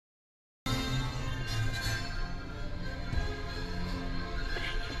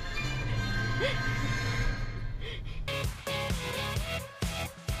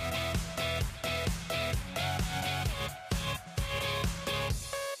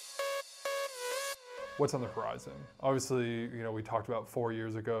what's on the horizon? Obviously, we talked about 4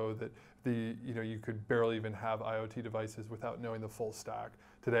 years ago that you could barely even have IoT devices without knowing the full stack.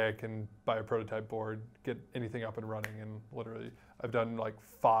 Today I can buy a prototype board, get anything up and running, and literally I've done like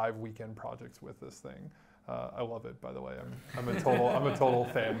 5 weekend projects with this thing. I love it, by the way. I'm a total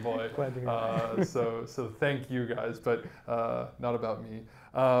fanboy. Glad to hear So thank you guys, but not about me.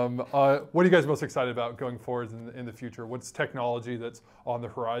 What are you guys most excited about going forward in the future? What's technology that's on the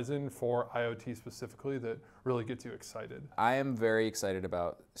horizon for IoT specifically that really gets you excited? I am very excited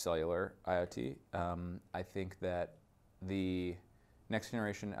about cellular IoT. I think that the next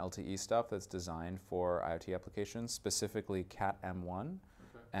generation LTE stuff that's designed for IoT applications, specifically Cat M1,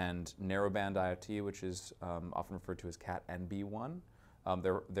 and narrowband IoT, which is often referred to as Cat NB1.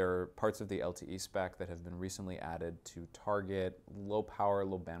 There are parts of the LTE spec that have been recently added to target low power,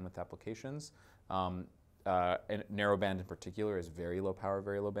 low bandwidth applications. And narrowband in particular is very low power,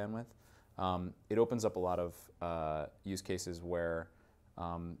 very low bandwidth. It opens up a lot of use cases where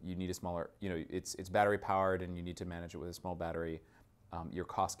you need a smaller, it's battery powered and you need to manage it with a small battery. You're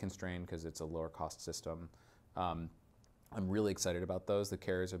cost constrained because it's a lower cost system. I'm really excited about those. The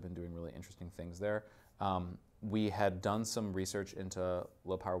carriers have been doing really interesting things there. We had done some research into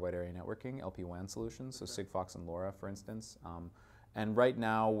low power wide area networking, LPWAN solutions, so Sigfox and LoRa, for instance. And right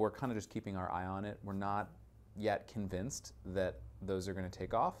now, we're kind of just keeping our eye on it. We're not yet convinced that those are going to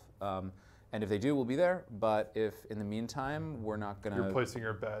take off. And if they do, we'll be there. But if in the meantime, we're not going to... You're placing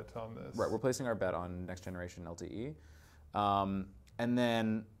your bet on this. Right, we're placing our bet on next generation LTE. And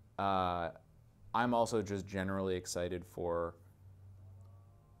then I'm also just generally excited for...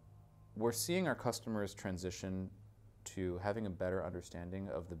 We're seeing our customers transition to having a better understanding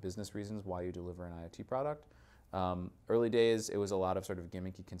of the business reasons why you deliver an IoT product. Early days, it was a lot of sort of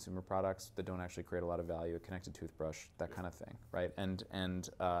gimmicky consumer products that don't actually create a lot of value, a connected toothbrush, that kind of thing, right? And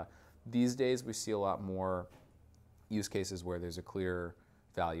these days, we see a lot more use cases where there's a clear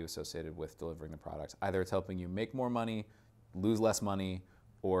value associated with delivering the product. Either it's helping you make more money, lose less money,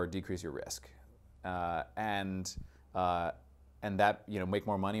 or decrease your risk. And that, make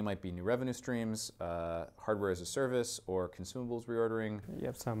more money might be new revenue streams, hardware as a service, or consumables reordering. You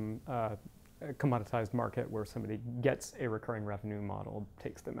have some commoditized market where somebody gets a recurring revenue model,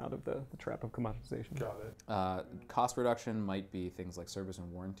 takes them out of the trap of commoditization. Got it. Cost reduction might be things like service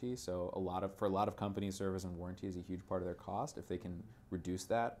and warranty. So for a lot of companies, service and warranty is a huge part of their cost. If they can reduce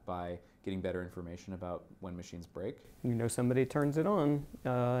that by getting better information about when machines break. Somebody turns it on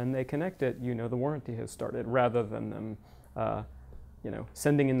and they connect it, the warranty has started, rather than them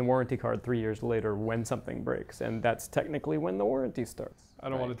sending in the warranty card 3 years later when something breaks, and that's technically when the warranty starts. I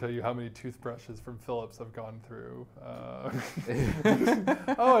don't want to tell you how many toothbrushes from Philips I've gone through. Oh,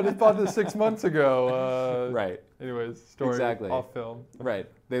 I just bought this 6 months ago. Right. Anyways, story exactly. Off film. Right.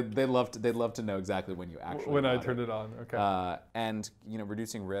 They'd love to know exactly when you actually when I turned it on. Okay. And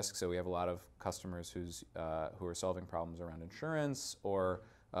reducing risk. So we have a lot of customers who are solving problems around insurance or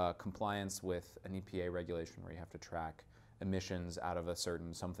compliance with an EPA regulation where you have to track emissions out of a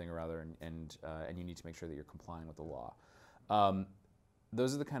certain something or other, and you need to make sure that you're complying with the law.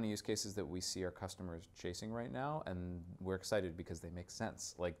 Those are the kind of use cases that we see our customers chasing right now, and we're excited because they make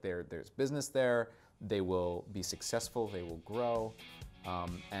sense. Like there's business there, they will be successful, they will grow,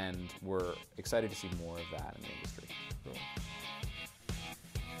 and we're excited to see more of that in the industry. Cool.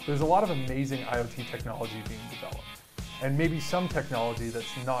 There's a lot of amazing IoT technology being developed, and maybe some technology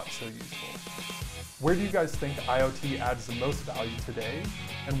that's not so useful. Where do you guys think IoT adds the most value today,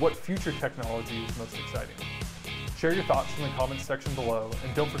 and what future technology is most exciting? Share your thoughts in the comments section below,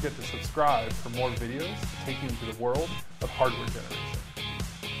 and don't forget to subscribe for more videos to take you into the world of hardware generation.